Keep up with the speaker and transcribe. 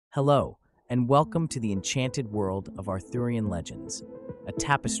Hello, and welcome to the enchanted world of Arthurian legends, a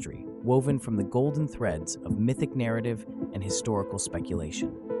tapestry woven from the golden threads of mythic narrative and historical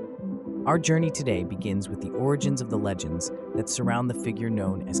speculation. Our journey today begins with the origins of the legends that surround the figure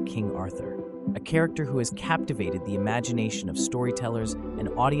known as King Arthur, a character who has captivated the imagination of storytellers and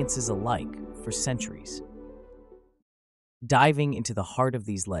audiences alike for centuries. Diving into the heart of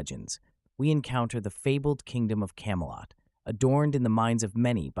these legends, we encounter the fabled kingdom of Camelot, adorned in the minds of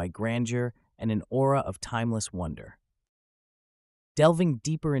many by grandeur and an aura of timeless wonder. Delving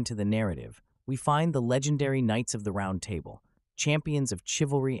deeper into the narrative, we find the legendary Knights of the Round Table, champions of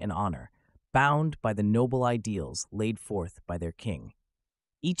chivalry and honor, bound by the noble ideals laid forth by their king.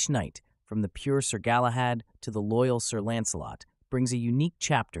 Each knight, from the pure Sir Galahad to the loyal Sir Lancelot, brings a unique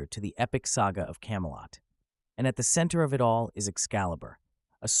chapter to the epic saga of Camelot. And at the center of it all is Excalibur,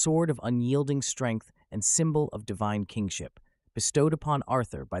 a sword of unyielding strength and symbol of divine kingship, bestowed upon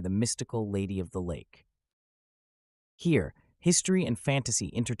Arthur by the mystical Lady of the Lake. Here, history and fantasy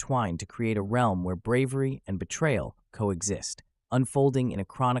intertwine to create a realm where bravery and betrayal coexist, unfolding in a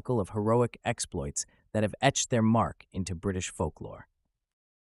chronicle of heroic exploits that have etched their mark into British folklore.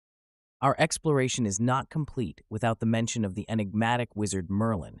 Our exploration is not complete without the mention of the enigmatic wizard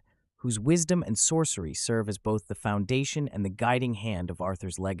Merlin, whose wisdom and sorcery serve as both the foundation and the guiding hand of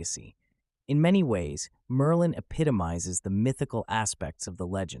Arthur's legacy. In many ways, Merlin epitomizes the mythical aspects of the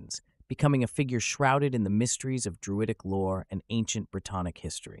legends, becoming a figure shrouded in the mysteries of Druidic lore and ancient Brittonic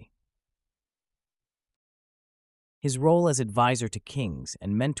history. His role as advisor to kings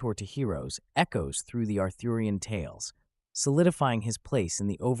and mentor to heroes echoes through the Arthurian tales, solidifying his place in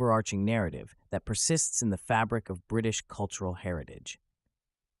the overarching narrative that persists in the fabric of British cultural heritage.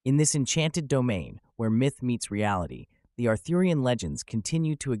 In this enchanted domain, where myth meets reality, the Arthurian legends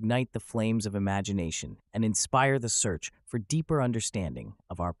continue to ignite the flames of imagination and inspire the search for deeper understanding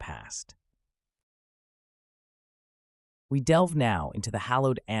of our past. We delve now into the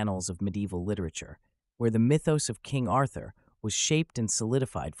hallowed annals of medieval literature, where the mythos of King Arthur was shaped and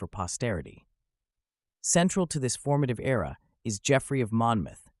solidified for posterity. Central to this formative era is Geoffrey of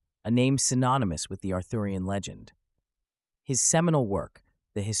Monmouth, a name synonymous with the Arthurian legend. His seminal work,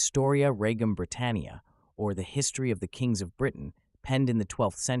 the Historia Regum Britannia, or the History of the Kings of Britain, penned in the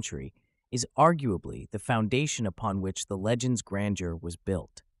 12th century, is arguably the foundation upon which the legend's grandeur was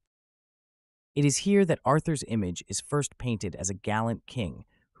built. It is here that Arthur's image is first painted as a gallant king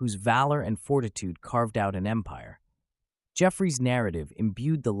whose valor and fortitude carved out an empire. Geoffrey's narrative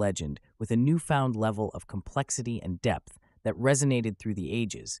imbued the legend with a newfound level of complexity and depth that resonated through the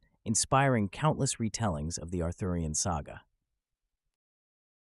ages, inspiring countless retellings of the Arthurian saga.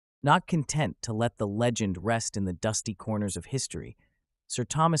 Not content to let the legend rest in the dusty corners of history, Sir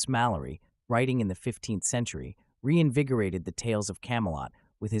Thomas Malory, writing in the 15th century, reinvigorated the tales of Camelot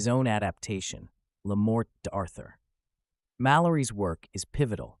with his own adaptation, Morte d'Arthur. Malory's work is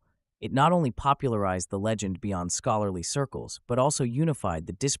pivotal. It not only popularized the legend beyond scholarly circles, but also unified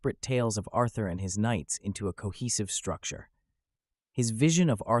the disparate tales of Arthur and his knights into a cohesive structure. His vision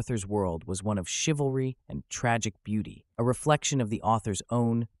of Arthur's world was one of chivalry and tragic beauty, a reflection of the author's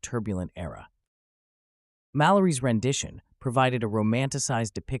own turbulent era. Malory's rendition provided a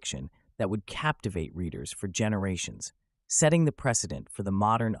romanticized depiction that would captivate readers for generations, setting the precedent for the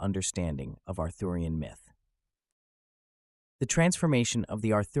modern understanding of Arthurian myth. The transformation of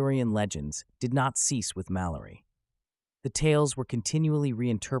the Arthurian legends did not cease with Malory. The tales were continually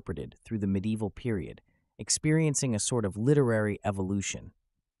reinterpreted through the medieval period, experiencing a sort of literary evolution.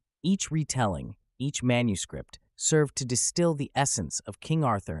 Each retelling, each manuscript, served to distill the essence of King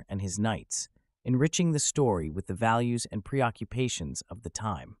Arthur and his knights, enriching the story with the values and preoccupations of the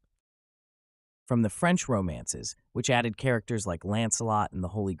time. From the French romances, which added characters like Lancelot and the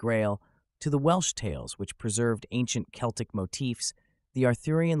Holy Grail, to the Welsh tales, which preserved ancient Celtic motifs, the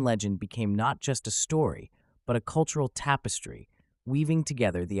Arthurian legend became not just a story, but a cultural tapestry, weaving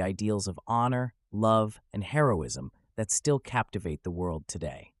together the ideals of honor, love, and heroism that still captivate the world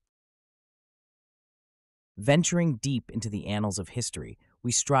today. Venturing deep into the annals of history,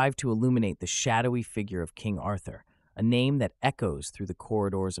 we strive to illuminate the shadowy figure of King Arthur, a name that echoes through the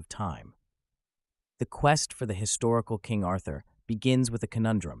corridors of time. The quest for the historical King Arthur begins with a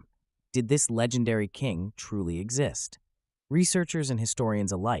conundrum. Did this legendary king truly exist? Researchers and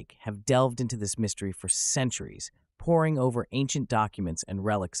historians alike have delved into this mystery for centuries, poring over ancient documents and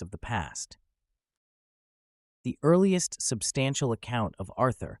relics of the past. The earliest substantial account of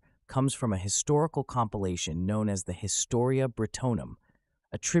Arthur comes from a historical compilation known as the Historia Brittonum,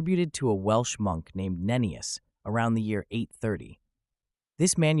 attributed to a Welsh monk named Nennius around the year 830.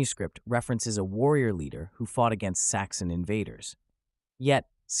 This manuscript references a warrior leader who fought against Saxon invaders. Yet,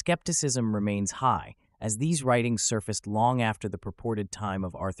 skepticism remains high, as these writings surfaced long after the purported time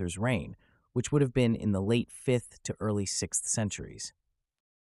of Arthur's reign, which would have been in the late 5th to early 6th centuries.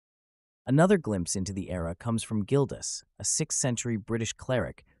 Another glimpse into the era comes from Gildas, a 6th century British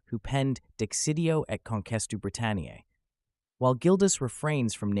cleric who penned Dexidio et Conquestu Britanniae. While Gildas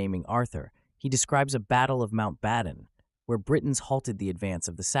refrains from naming Arthur, he describes a battle of Mount Badon, where Britons halted the advance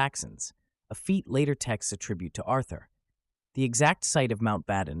of the Saxons, a feat later texts attribute to Arthur. The exact site of Mount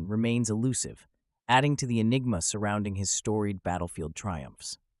Badon remains elusive, adding to the enigma surrounding his storied battlefield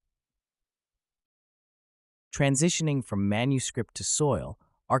triumphs. Transitioning from manuscript to soil,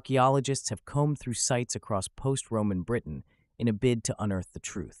 archaeologists have combed through sites across post-Roman Britain in a bid to unearth the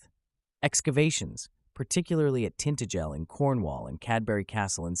truth. Excavations, particularly at Tintagel in Cornwall and Cadbury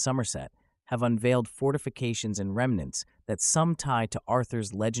Castle in Somerset, have unveiled fortifications and remnants that some tie to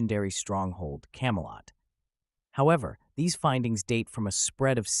Arthur's legendary stronghold, Camelot. However, these findings date from a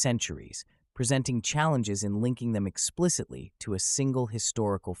spread of centuries, presenting challenges in linking them explicitly to a single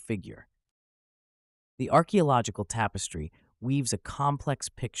historical figure. The archaeological tapestry weaves a complex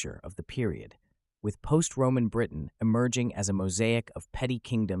picture of the period, with post-Roman Britain emerging as a mosaic of petty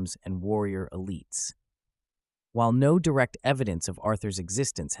kingdoms and warrior elites. While no direct evidence of Arthur's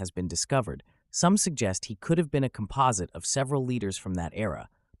existence has been discovered, some suggest he could have been a composite of several leaders from that era,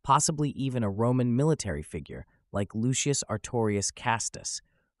 possibly even a Roman military figure like Lucius Artorius Castus,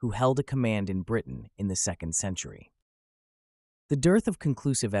 who held a command in Britain in the 2nd century. The dearth of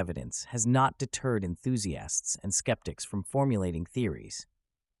conclusive evidence has not deterred enthusiasts and skeptics from formulating theories.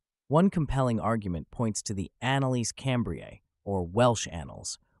 One compelling argument points to the Annales Cambriae, or Welsh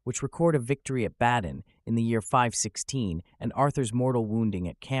annals, which record a victory at Badon in the year 516 and Arthur's mortal wounding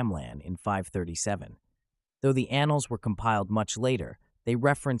at Camlan in 537. Though the annals were compiled much later, they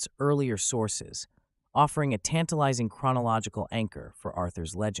reference earlier sources, offering a tantalizing chronological anchor for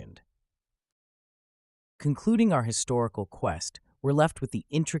Arthur's legend. Concluding our historical quest, we're left with the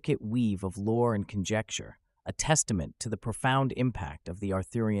intricate weave of lore and conjecture, a testament to the profound impact of the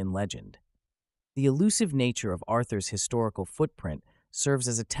Arthurian legend. The elusive nature of Arthur's historical footprint serves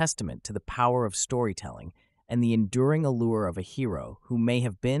as a testament to the power of storytelling and the enduring allure of a hero who may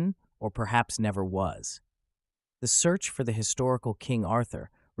have been or perhaps never was. The search for the historical King Arthur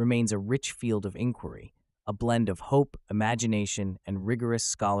remains a rich field of inquiry, a blend of hope, imagination, and rigorous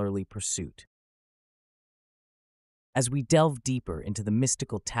scholarly pursuit. As we delve deeper into the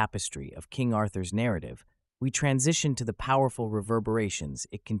mystical tapestry of King Arthur's narrative, we transition to the powerful reverberations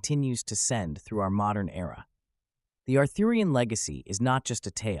it continues to send through our modern era. The Arthurian legacy is not just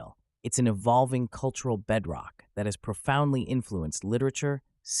a tale, it's an evolving cultural bedrock that has profoundly influenced literature,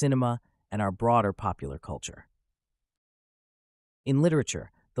 cinema, and our broader popular culture. In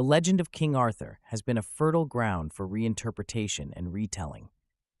literature, the legend of King Arthur has been a fertile ground for reinterpretation and retelling.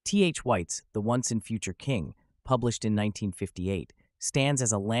 T.H. White's The Once and Future King, published in 1958, stands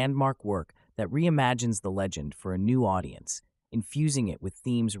as a landmark work that reimagines the legend for a new audience, infusing it with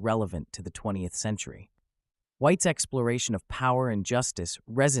themes relevant to the 20th century. White's exploration of power and justice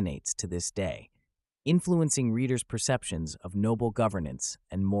resonates to this day, influencing readers' perceptions of noble governance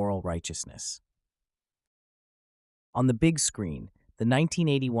and moral righteousness. On the big screen, the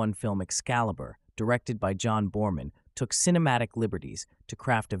 1981 film Excalibur, directed by John Boorman, took cinematic liberties to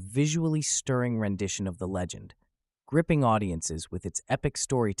craft a visually stirring rendition of the legend, gripping audiences with its epic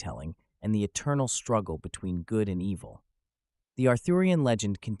storytelling and the eternal struggle between good and evil. The Arthurian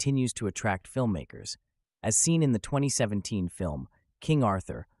legend continues to attract filmmakers, as seen in the 2017 film King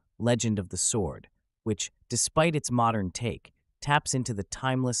Arthur, Legend of the Sword, which, despite its modern take, taps into the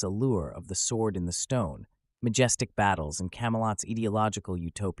timeless allure of the sword in the stone, majestic battles, and Camelot's ideological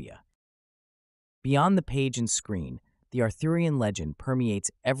utopia. Beyond the page and screen, the Arthurian legend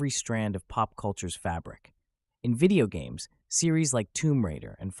permeates every strand of pop culture's fabric. In video games, series like Tomb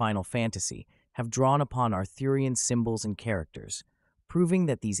Raider and Final Fantasy have drawn upon Arthurian symbols and characters, proving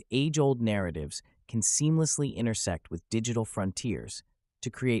that these age-old narratives can seamlessly intersect with digital frontiers to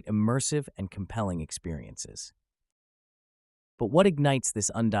create immersive and compelling experiences. But what ignites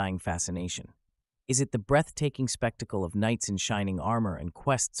this undying fascination? Is it the breathtaking spectacle of knights in shining armor and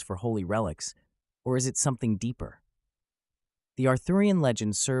quests for holy relics, or is it something deeper? The Arthurian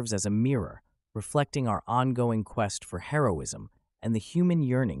legend serves as a mirror, reflecting our ongoing quest for heroism and the human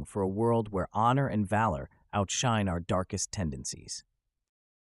yearning for a world where honor and valor outshine our darkest tendencies.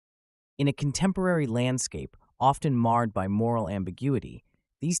 In a contemporary landscape often marred by moral ambiguity,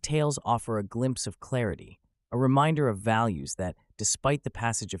 these tales offer a glimpse of clarity, a reminder of values that, despite the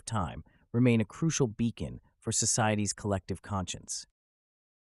passage of time, remain a crucial beacon for society's collective conscience.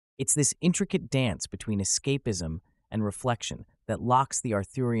 It's this intricate dance between escapism and reflection that locks the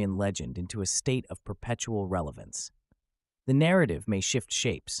Arthurian legend into a state of perpetual relevance. The narrative may shift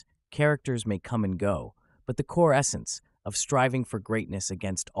shapes, characters may come and go, but the core essence of striving for greatness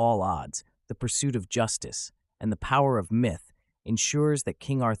against all odds, the pursuit of justice, and the power of myth ensures that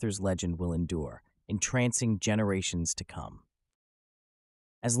King Arthur's legend will endure, entrancing generations to come.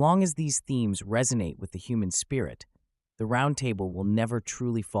 As long as these themes resonate with the human spirit, the Round Table will never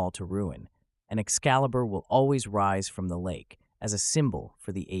truly fall to ruin, and Excalibur will always rise from the lake as a symbol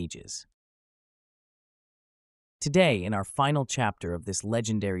for the ages. Today, in our final chapter of this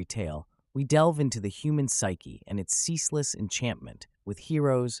legendary tale, we delve into the human psyche and its ceaseless enchantment with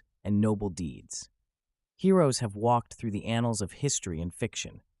heroes and noble deeds. Heroes have walked through the annals of history and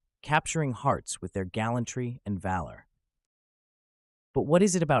fiction, capturing hearts with their gallantry and valor. But what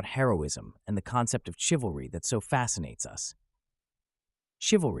is it about heroism and the concept of chivalry that so fascinates us?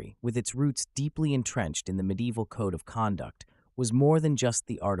 Chivalry, with its roots deeply entrenched in the medieval code of conduct, was more than just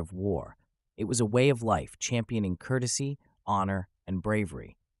the art of war. It was a way of life championing courtesy, honor, and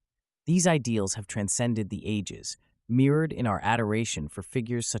bravery. These ideals have transcended the ages, mirrored in our adoration for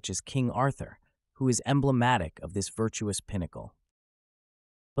figures such as King Arthur, who is emblematic of this virtuous pinnacle.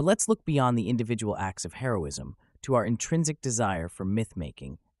 But let's look beyond the individual acts of heroism to our intrinsic desire for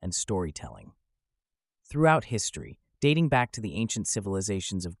myth-making and storytelling. Throughout history, dating back to the ancient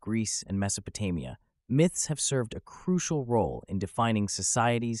civilizations of Greece and Mesopotamia, myths have served a crucial role in defining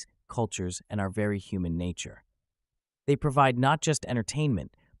societies, cultures, and our very human nature. They provide not just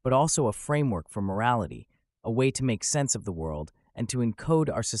entertainment, but also a framework for morality, a way to make sense of the world, and to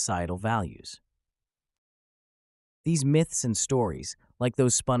encode our societal values. These myths and stories, like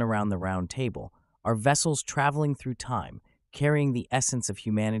those spun around the Round Table, are vessels traveling through time, carrying the essence of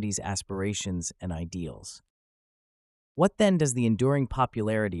humanity's aspirations and ideals. What then does the enduring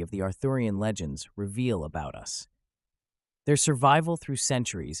popularity of the Arthurian legends reveal about us? Their survival through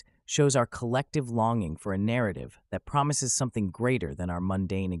centuries shows our collective longing for a narrative that promises something greater than our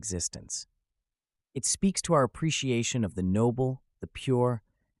mundane existence. It speaks to our appreciation of the noble, the pure,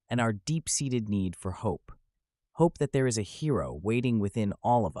 and our deep-seated need for hope. Hope that there is a hero waiting within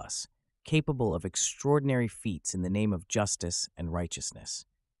all of us, capable of extraordinary feats in the name of justice and righteousness.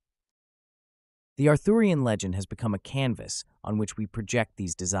 The Arthurian legend has become a canvas on which we project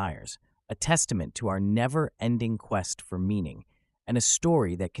these desires, a testament to our never-ending quest for meaning, and a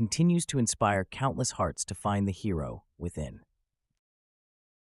story that continues to inspire countless hearts to find the hero within.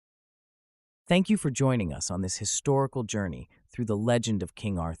 Thank you for joining us on this historical journey through the legend of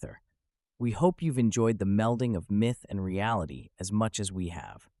King Arthur. We hope you've enjoyed the melding of myth and reality as much as we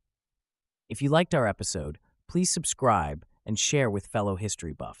have. If you liked our episode, please subscribe and share with fellow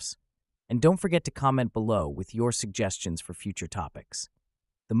history buffs. And don't forget to comment below with your suggestions for future topics.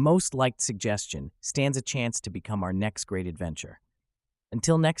 The most liked suggestion stands a chance to become our next great adventure.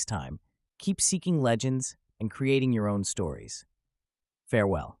 Until next time, keep seeking legends and creating your own stories.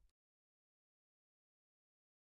 Farewell.